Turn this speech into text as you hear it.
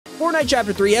Fortnite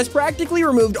Chapter 3 has practically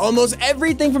removed almost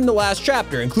everything from the last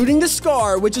chapter, including the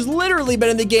scar, which has literally been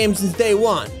in the game since day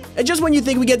one. And just when you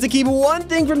think we get to keep one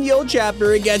thing from the old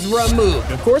chapter, it gets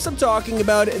removed. Of course, I'm talking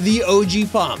about the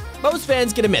OG pump. Most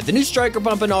fans can admit the new striker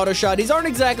pump and auto shot, these aren't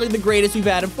exactly the greatest we've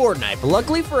had in Fortnite, but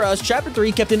luckily for us, Chapter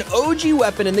 3 kept an OG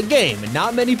weapon in the game, and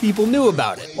not many people knew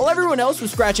about it. While everyone else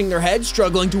was scratching their heads,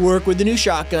 struggling to work with the new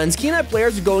shotguns, Keen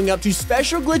players are going up to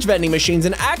special glitch vending machines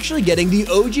and actually getting the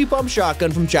OG pump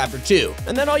shotgun from Chapter 2.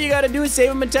 And then all you gotta do is save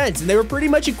them in tents, and they were pretty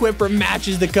much equipped for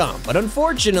matches to come. But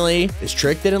unfortunately, this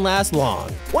trick didn't last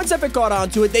long. Once Epic caught on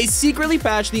to it, they secretly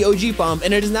patched the OG pump,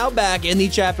 and it is now back in the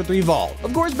Chapter 3 vault.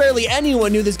 Of course, barely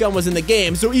anyone knew this gun was in the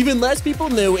game, so even less people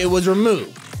knew it was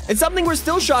removed. And something we're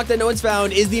still shocked that no one's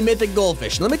found is the mythic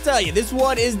goldfish. And let me tell you, this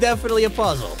one is definitely a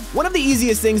puzzle. One of the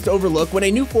easiest things to overlook when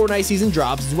a new Fortnite season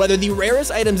drops is whether the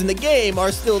rarest items in the game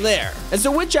are still there. And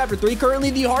so with Chapter 3, currently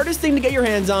the hardest thing to get your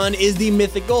hands on is the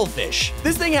mythic goldfish.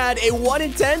 This thing had a 1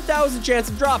 in 10,000 chance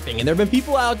of dropping, and there have been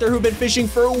people out there who've been fishing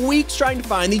for weeks trying to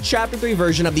find the Chapter 3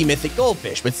 version of the mythic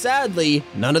goldfish, but sadly,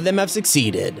 none of them have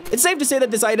succeeded. It's safe to say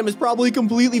that this item is probably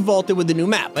completely vaulted with the new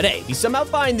map, but hey, if you somehow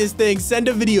find this thing, send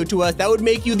a video to us. That would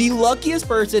make you the luckiest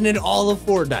person in all of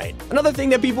Fortnite. Another thing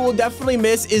that people will definitely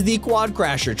miss is the quad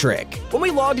crasher trick. When we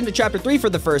logged into Chapter 3 for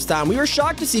the first time, we were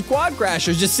shocked to see quad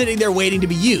crashers just sitting there waiting to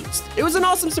be used. It was an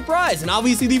awesome surprise, and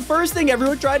obviously the first thing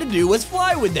everyone tried to do was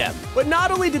fly with them. But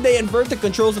not only did they invert the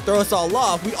controls to throw us all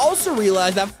off, we also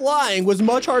realized that flying was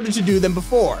much harder to do than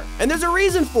before. And there's a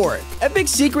reason for it. Epic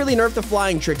secretly nerfed the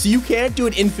flying trick so you can't do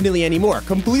it infinitely anymore,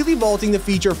 completely vaulting the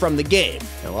feature from the game.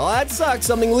 And while that sucks,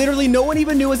 something literally no one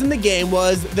even knew was in the game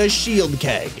was the shield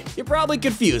keg. You're probably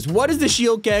confused. What is the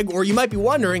shield keg? Or you might be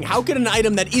wondering, how could an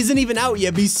item that isn't even out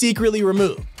yet be secretly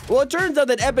removed? Well, it turns out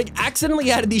that Epic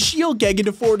accidentally added the shield keg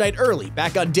into Fortnite early,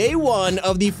 back on day 1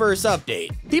 of the first update.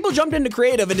 People jumped into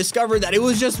creative and discovered that it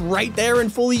was just right there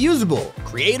and fully usable.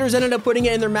 Creators ended up putting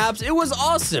it in their maps, it was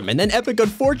awesome, and then Epic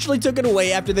unfortunately took it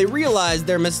away after they realized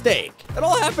their mistake. It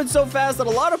all happened so fast that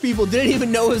a lot of people didn't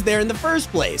even know it was there in the first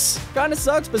place. Kinda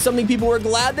sucks, but something people were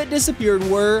glad that disappeared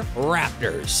were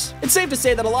raptors. It's safe to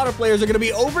say that a lot of players are gonna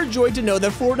be overjoyed to know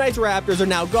that Fortnite's raptors are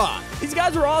now gone. These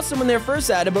guys were awesome when they were first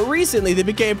added, but recently they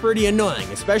became pretty annoying,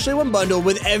 especially when bundled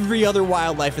with every other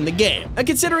wildlife in the game. And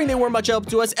considering they weren't much help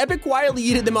to us, Epic quietly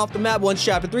yeeted them off the map once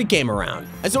Chapter 3 came around.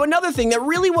 And so another thing that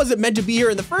really wasn't meant to be here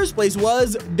in the first place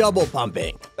was double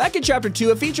pumping. Back in Chapter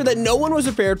 2, a feature that no one was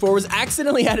prepared for was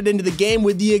accidentally added into the game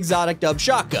with the exotic dub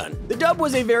shotgun. The dub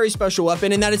was a very special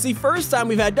weapon in that it's the first time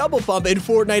we've had double pump in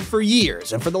Fortnite for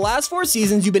years, and for the last 4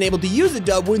 seasons you've been able to use the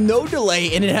dub with no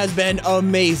delay, and it has been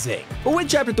amazing. But with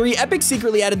Chapter 3, Epic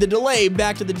secretly added the delay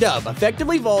back to the dub,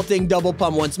 effectively vaulting double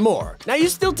pump once more. Now you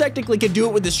still technically could do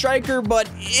it with the striker, but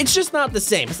it's just not the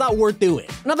same. It's not worth doing.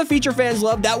 Another feature fans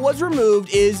love that was removed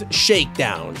is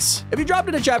shakedowns. If you dropped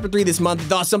into Chapter 3 this month and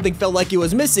thought something felt like it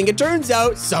was missing, it turns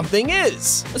out something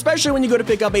is. Especially when you go to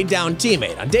pick up a downed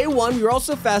teammate. On day 1, we were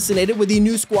also fascinated with the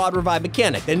new squad revive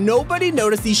mechanic, and nobody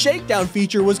noticed the shakedown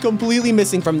feature was completely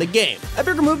missing from the game.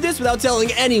 Epic removed this without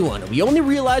telling anyone, and we only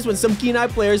realized when some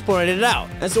keen-eyed players pointed it out.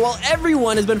 And so while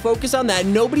everyone has been focused on that,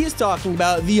 nobody is talking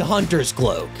about the Hunter's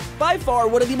Cloak. By far,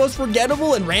 one of the most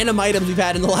forgettable and random items we've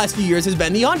had in the last few years has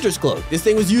been the Hunter's Cloak. This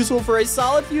thing was useful for a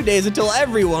solid few days until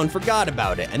everyone forgot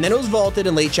about it, and then it was vaulted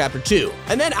in late Chapter 2.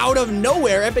 And then out of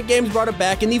nowhere, Epic Games brought it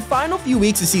back in the final few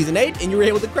weeks of Season 8, and you were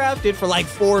able to craft it for like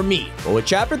 4 meat. But with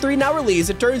Chapter 3 now released,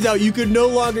 it turns out you could no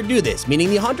longer do this, meaning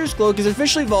the Hunter's Cloak is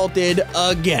officially vaulted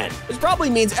again. This probably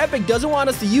means Epic doesn't want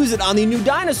us to use it on the new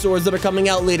dinosaurs that are coming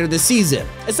out later this season.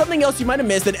 And something else you might have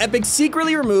missed that Epic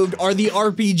secretly removed are the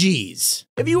RPGs.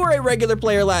 If you were a regular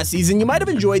player last season, you might have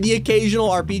enjoyed the occasional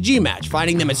RPG match.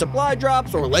 Finding them in supply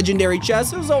drops or legendary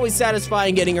chests, it was always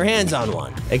satisfying getting your hands on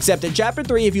one. Except in Chapter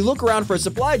 3, if you look around for a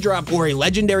supply drop or a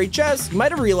legendary chest, you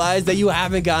might have realized that you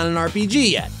haven't gotten an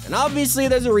RPG yet. And obviously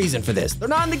there's a reason for this. They're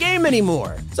not in the game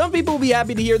anymore. Some people will be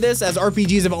happy to hear this, as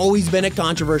RPGs have always been a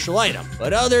controversial item,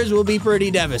 but others will be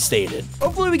pretty devastated.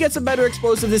 Hopefully we get some better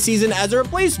explosive this season as a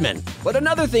replacement. But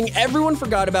another thing everyone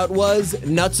forgot about was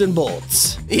nuts and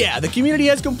bolts. Yeah, the community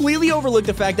has completely overlooked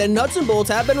the fact that nuts and bolts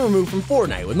have been removed from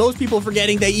Fortnite, with most people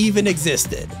forgetting they even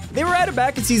existed. They were added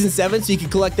back in Season 7 so you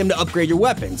could collect them to upgrade your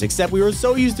weapons, except we were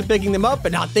so used to picking them up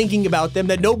and not thinking about them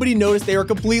that nobody noticed they were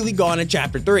completely gone in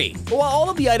Chapter 3. But while all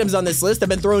of the items on this list have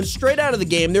been thrown straight out of the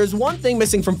game, there's one thing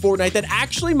missing from Fortnite that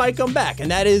actually might come back, and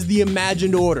that is the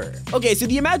Imagined Order. Okay, so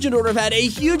the Imagined Order have had a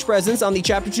huge presence on the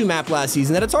Chapter 2 map last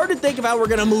season that it's hard to think of how we're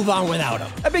gonna move on without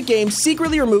them. Epic Games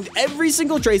secretly removed every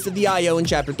single trace of the IO in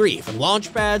Chapter 3, from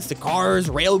launch pads to cars,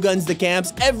 railguns to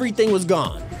camps, everything was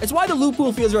gone. It's why the loot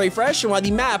pool feels very fresh and why the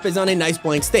map is on a nice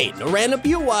blank state. No random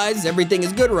POIs, everything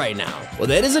is good right now. Well,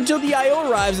 that is until the IO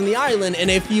arrives on the island in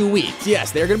a few weeks.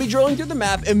 Yes, they're going to be drilling through the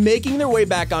map and making their way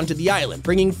back onto the island,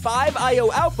 bringing 5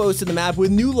 IO outposts to the map with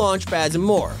new launch pads and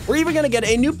more. We're even going to get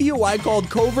a new POI called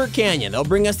Covert Canyon. They'll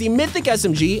bring us the mythic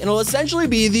SMG and it'll essentially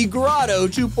be the Grotto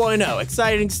 2.0.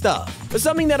 Exciting stuff. But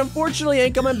something that unfortunately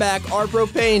ain't coming back are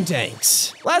propane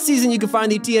tanks. Last season, you could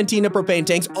find the TNT propane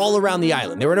tanks all around the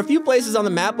island. They were in a few places on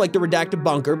the map like the Redacted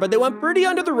Bunker, but they went pretty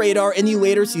under the radar in the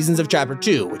later seasons of Chapter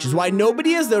 2, which is why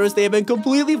nobody has noticed they have been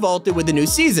completely vaulted with the new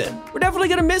season. We're definitely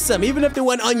gonna miss them. Even if they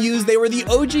went unused, they were the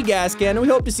OG gas can, and we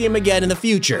hope to see them again in the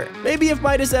future. Maybe if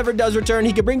Midas ever does return,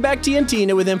 he could bring back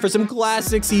TNT with him for some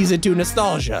classic Season 2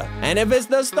 nostalgia. And if it's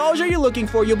nostalgia you're looking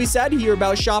for, you'll be sad to hear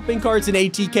about shopping carts and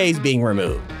ATKs being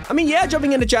removed. I mean, yeah,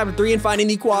 jumping into Chapter 3 and finding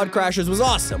the quad crashers was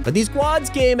awesome, but these quads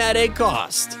came at a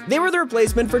cost. They were the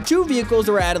replacement for 2 vehicles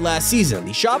that were added last season,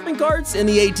 the shopping carts and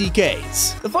the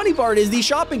ATKs. The funny part is these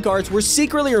shopping carts were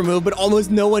secretly removed, but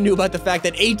almost no one knew about the fact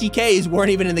that ATKs weren't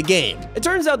even in the game. It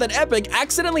turns out that Epic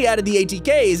accidentally added the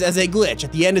ATKs as a glitch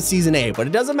at the end of Season 8, but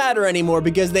it doesn't matter anymore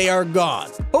because they are gone.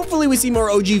 Hopefully we see more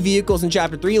OG vehicles in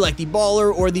Chapter 3 like the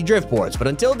Baller or the Driftports, but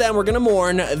until then we're gonna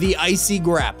mourn the Icy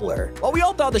Grappler. While we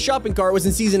all thought the shopping cart was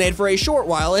in Season 8 for a short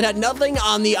while, it had nothing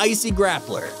on the Icy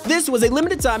Grappler. This was a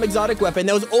limited time exotic weapon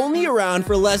that was only around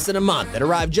for less than a month. It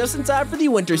arrived just in time for the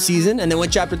winter season, and then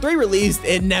when Chapter 3 released,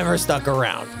 it never stuck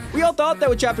around. We all thought that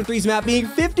with Chapter 3's map being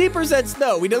 50%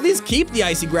 snow, we'd at least keep the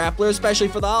Icy Grappler, especially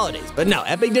for the holidays. But no,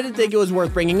 Epic didn't think it was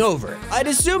worth bringing over. I'd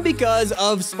assume because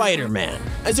of Spider-Man.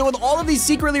 And so with all of these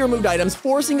secretly removed items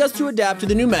forcing us to adapt to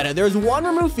the new meta, there's one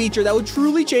removed feature that would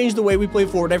truly change the way we play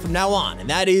Fortnite from now on, and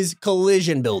that is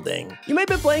collision building. You may have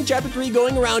been playing Chapter 3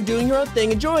 going around doing your own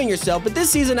thing, enjoying yourself, but this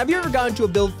season, have you ever gotten into a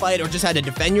build fight or just had to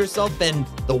defend yourself and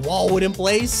the wall wouldn't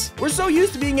place? We're so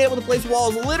used to being able to place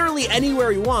walls literally anywhere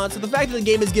we want, so the fact that the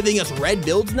game is giving us red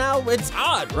builds now, it's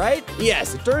odd, right?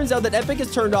 Yes, it turns out that Epic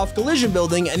has turned off collision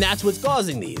building, and that's what's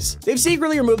causing these. They've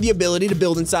secretly removed the ability to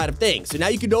build inside of things, so now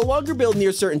you can no longer build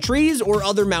near certain trees or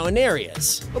other mountain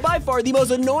areas. But by far, the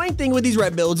most annoying thing with these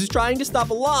red builds is trying to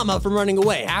stop a llama from running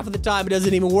away. Half of the time, it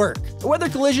doesn't even work. But whether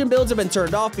collision builds have been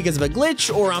turned off because of a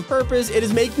glitch or on purpose, it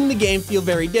is making the game feel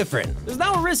very different. There's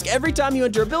now a risk every time you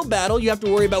enter a build battle, you have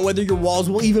to worry about whether your walls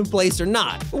will even place or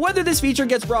not. But whether this feature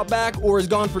gets brought back or is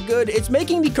gone for good, it's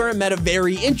making the current meta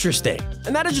very interesting.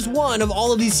 And that is just one of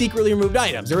all of these secretly removed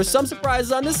items. There are some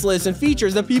surprises on this list and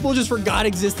features that people just forgot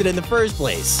existed in the first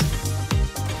place.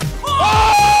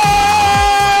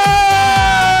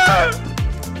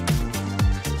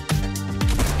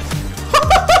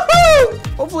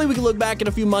 Hopefully we can look back in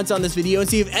a few months on this video and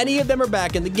see if any of them are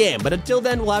back in the game, but until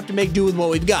then we'll have to make do with what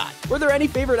we've got. Were there any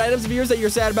favorite items of yours that you're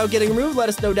sad about getting removed? Let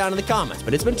us know down in the comments.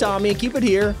 But it's been Tommy, and keep it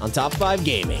here on Top 5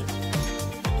 Gaming.